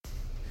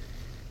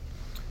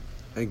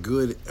A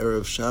good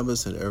Erev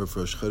Shabbos and Erev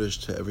Rosh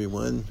Chodesh to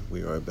everyone.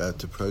 We are about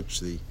to approach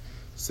the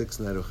sixth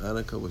night of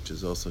Hanukkah, which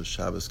is also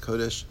Shabbos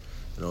Kodesh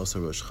and also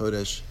Rosh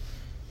Chodesh.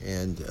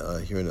 And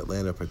here in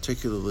Atlanta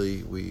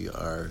particularly, we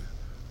are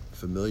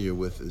familiar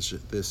with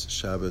this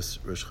Shabbos,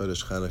 Rosh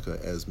Chodesh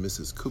Hanukkah, as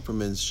Mrs.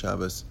 Cooperman's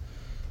Shabbos,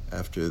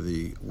 after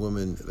the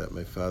woman that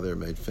my father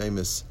made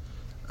famous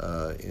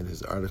in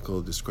his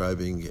article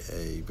describing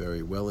a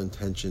very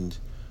well-intentioned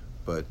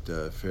but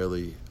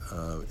fairly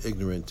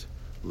ignorant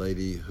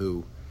lady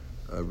who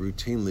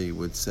routinely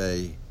would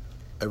say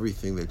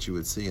everything that you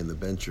would see in the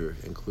Bencher,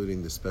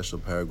 including the special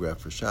paragraph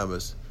for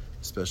Shabbos,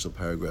 the special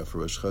paragraph for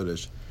Rosh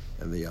Chodesh,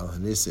 and the Al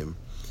Hanisim.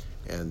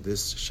 And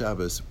this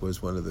Shabbos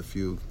was one of the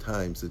few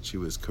times that she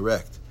was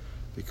correct,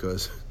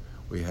 because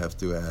we have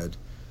to add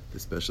the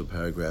special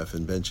paragraph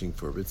in benching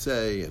for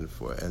Ritzei and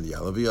the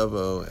Alav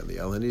Yavo and the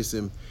Al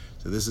Hanisim.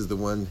 So this is the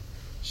one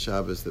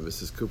Shabbos that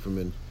Mrs.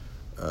 Cooperman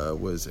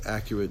was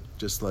accurate,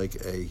 just like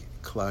a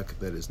clock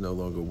that is no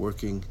longer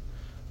working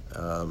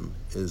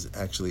is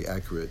actually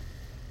accurate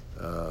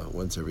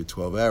once every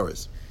 12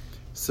 hours.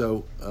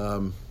 So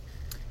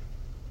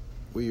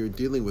we are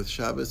dealing with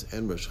Shabbos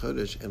and Rosh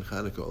Chodesh and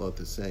Hanukkah all at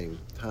the same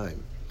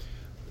time.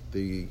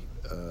 The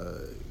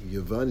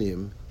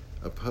Yevanim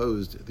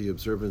opposed the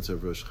observance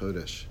of Rosh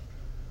Chodesh.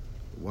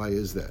 Why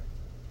is that?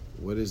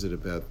 What is it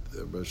about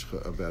the Rosh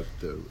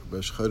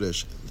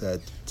Chodesh that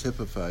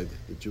typified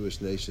the Jewish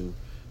nation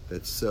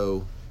that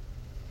so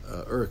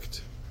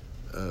irked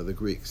the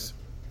Greeks?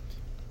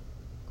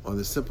 On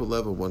the simple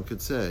level, one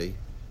could say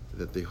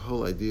that the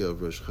whole idea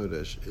of Rosh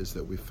Chodesh is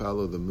that we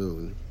follow the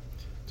moon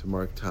to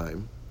mark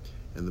time,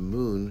 and the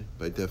moon,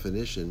 by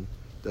definition,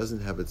 doesn't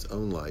have its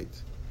own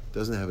light.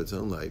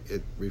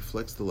 It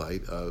reflects the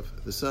light of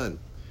the sun,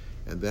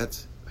 and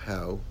that's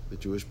how the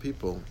Jewish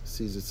people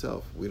sees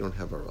itself. We don't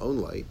have our own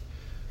light.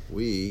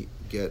 We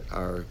get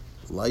our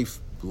life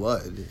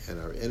blood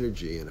and our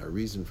energy and our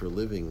reason for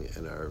living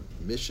and our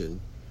mission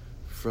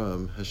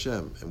from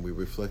Hashem, and we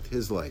reflect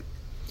His light.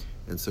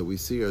 And so we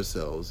see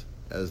ourselves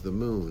as the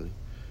moon.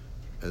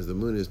 As the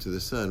moon is to the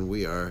sun,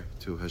 we are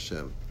to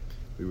Hashem.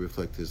 We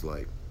reflect His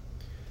light.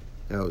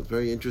 Now, it's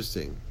very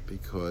interesting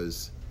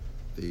because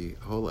the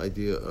whole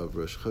idea of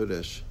Rosh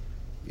Chodesh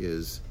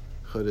is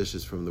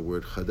from the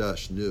word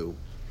chadash, new.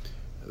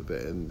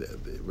 And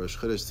Rosh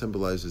Chodesh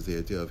symbolizes the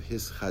idea of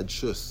his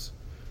chadshus,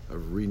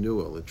 of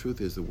renewal. The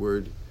truth is, the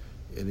word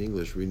in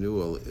English,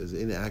 renewal, is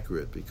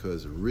inaccurate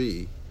because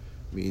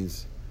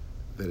means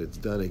that it's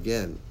done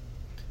again.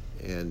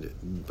 And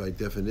by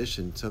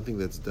definition, something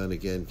that's done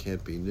again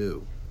can't be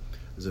new.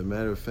 As a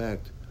matter of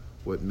fact,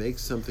 what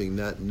makes something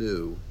not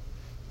new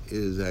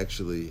is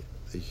actually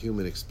the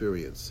human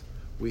experience.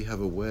 We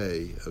have a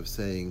way of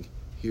saying,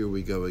 here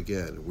we go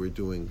again. We're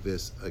doing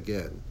this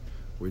again.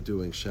 We're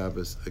doing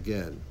Shabbos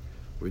again.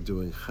 We're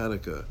doing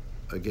Hanukkah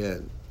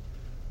again.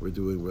 We're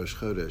doing Rosh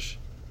Chodesh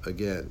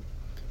again.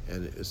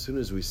 And as soon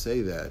as we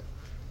say that,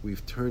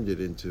 we've turned it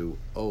into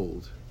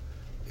old,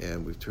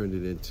 and we've turned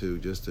it into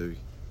just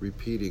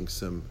repeating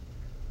some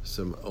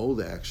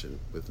old action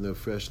with no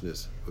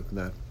freshness,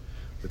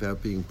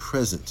 without being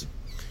present.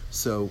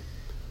 So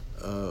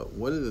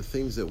one of the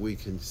things that we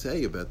can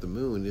say about the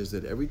moon is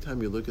that every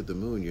time you look at the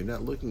moon, you're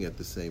not looking at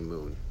the same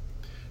moon.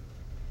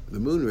 The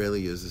moon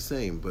really is the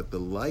same, but the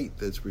light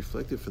that's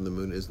reflected from the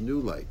moon is new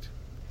light.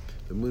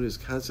 The moon is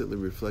constantly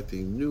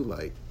reflecting new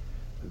light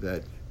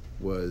that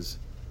was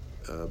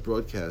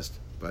broadcast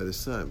by the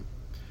sun.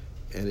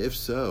 And if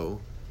so,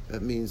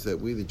 that means that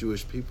we, the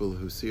Jewish people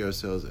who see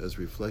ourselves as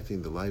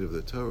reflecting the light of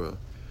the Torah,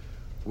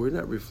 we're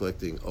not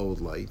reflecting old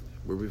light,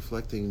 we're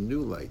reflecting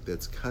new light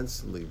that's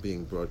constantly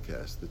being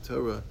broadcast. The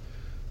Torah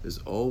is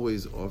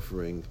always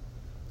offering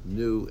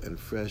new and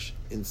fresh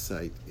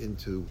insight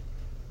into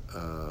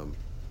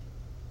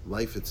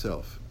life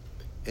itself.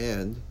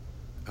 And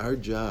our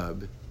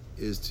job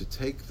is to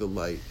take the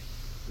light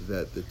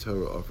that the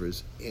Torah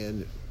offers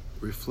and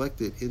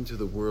reflect it into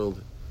the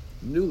world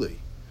newly,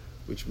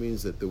 which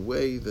means that the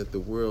way that the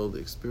world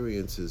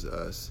experiences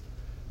us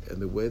and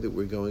the way that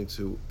we're going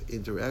to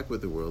interact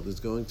with the world is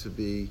going to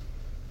be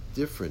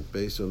different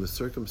based on the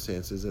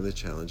circumstances and the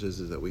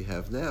challenges that we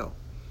have now.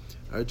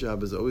 Our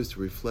job is always to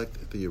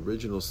reflect the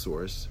original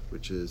source,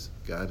 which is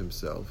God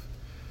Himself,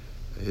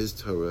 His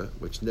Torah,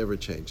 which never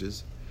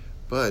changes,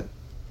 but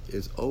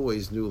it's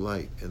always new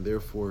light, and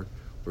therefore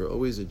we're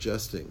always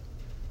adjusting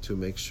to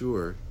make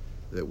sure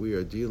that we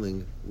are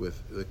dealing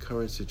with the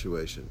current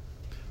situation.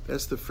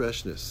 That's the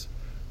freshness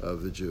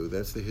of the Jew.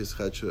 That's the his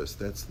chadshus.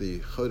 That's the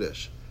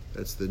chodesh.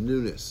 That's the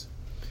newness.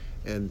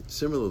 And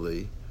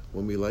similarly,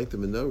 when we light the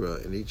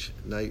menorah and each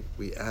night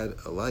we add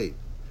a light,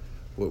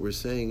 what we're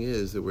saying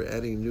is that we're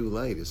adding new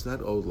light. It's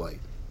not old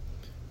light.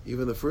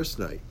 Even the first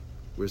night,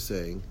 we're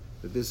saying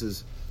that this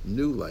is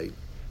new light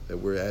that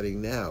we're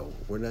adding now.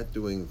 We're not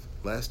doing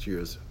last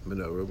year's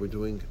menorah. We're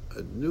doing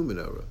a new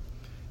menorah.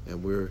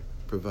 And we're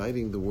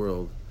providing the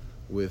world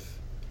with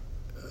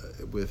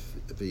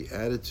the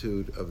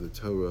attitude of the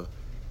Torah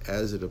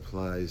as it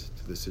applies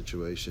to the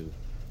situation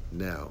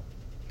now.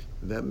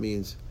 And that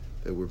means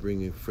that we're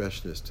bringing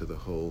freshness to the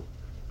whole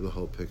to the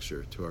whole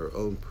picture, to our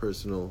own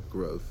personal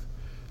growth,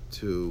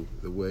 to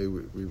the way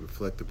we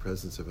reflect the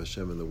presence of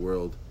Hashem in the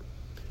world,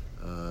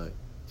 to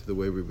the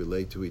way we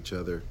relate to each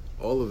other.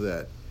 All of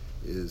that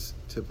is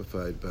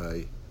typified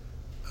by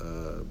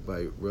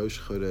Rosh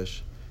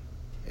Chodesh,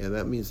 and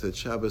that means that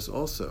Shabbos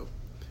also,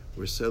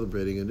 we're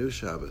celebrating a new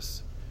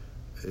Shabbos.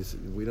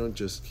 We don't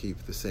just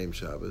keep the same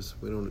Shabbos.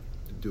 We don't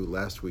do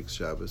last week's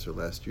Shabbos or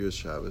last year's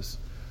Shabbos.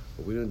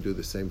 We don't do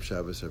the same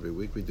Shabbos every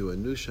week. We do a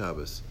new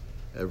Shabbos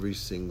every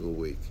single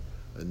week.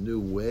 A new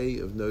way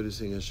of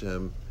noticing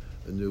Hashem,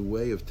 a new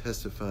way of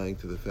testifying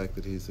to the fact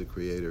that He's the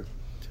Creator,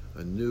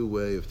 a new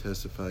way of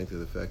testifying to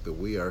the fact that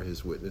we are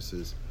His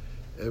witnesses.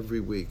 Every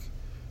week,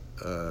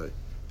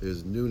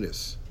 there's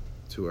newness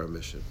to our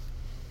mission.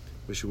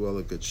 Wish you all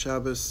a good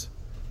Shabbos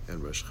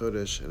and Rosh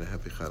Chodesh and a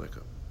happy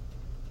Chanukah.